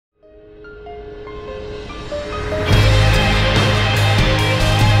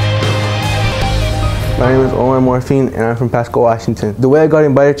Morfin, and I'm from Pasco, Washington. The way I got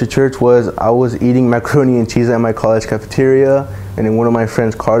invited to church was I was eating macaroni and cheese at my college cafeteria, and then one of my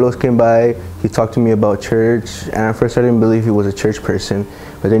friends, Carlos, came by. He talked to me about church, and at first I didn't believe he was a church person,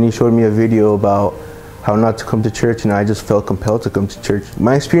 but then he showed me a video about how not to come to church, and I just felt compelled to come to church.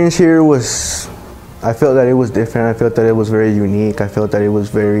 My experience here was, I felt that it was different. I felt that it was very unique. I felt that it was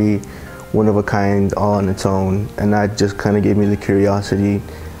very one of a kind, all on its own, and that just kind of gave me the curiosity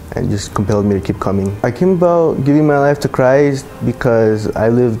and just compelled me to keep coming. I came about giving my life to Christ because I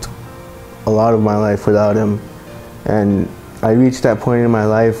lived a lot of my life without Him, and I reached that point in my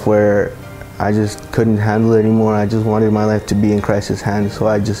life where I just couldn't handle it anymore. I just wanted my life to be in Christ's hands, so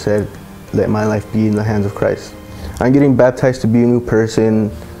I just said, let my life be in the hands of Christ. I'm getting baptized to be a new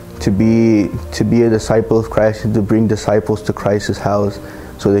person, to be a disciple of Christ, and to bring disciples to Christ's house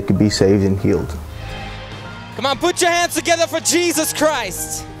so they could be saved and healed. Come on, put your hands together for Jesus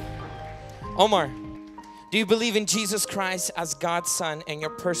Christ. Omar, do you believe in Jesus Christ as God's Son and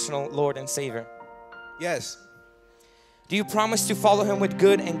your personal Lord and Savior? Yes. Do you promise to follow Him with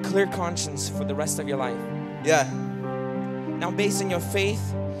good and clear conscience for the rest of your life? Yeah. Now, based on your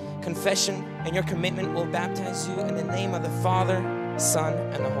faith, confession, and your commitment, will baptize you in the name of the Father, Son,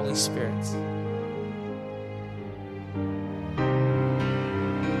 and the Holy Spirit.